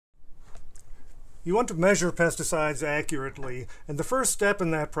You want to measure pesticides accurately, and the first step in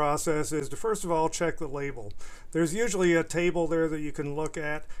that process is to first of all check the label. There's usually a table there that you can look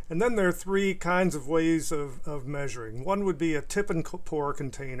at, and then there are three kinds of ways of measuring. One would be a tip and pour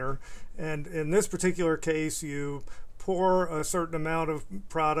container, and in this particular case you pour a certain amount of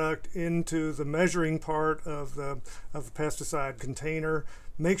product into the measuring part of the pesticide container.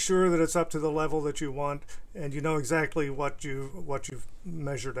 Make sure that it's up to the level that you want, and you know exactly what you've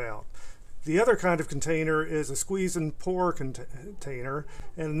measured out. The other kind of container is a squeeze and pour container,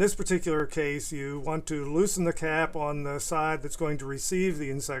 and in this particular case you want to loosen the cap on the side that's going to receive the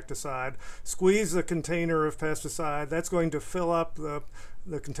insecticide, squeeze the container of pesticide. That's going to fill up the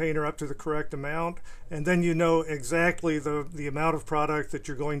container up to the correct amount, and then you know exactly the amount of product that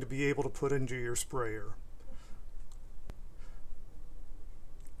you're going to be able to put into your sprayer.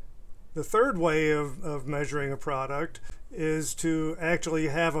 The third way of measuring a product is to actually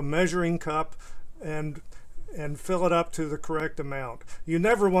have a measuring cup and fill it up to the correct amount. You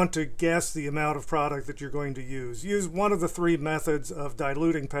never want to guess the amount of product that you're going to use. Use one of the three methods of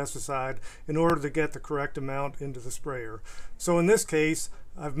diluting pesticide in order to get the correct amount into the sprayer. So in this case,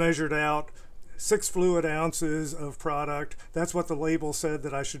 I've measured out 6 fluid ounces of product. That's what the label said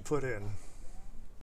that I should put in.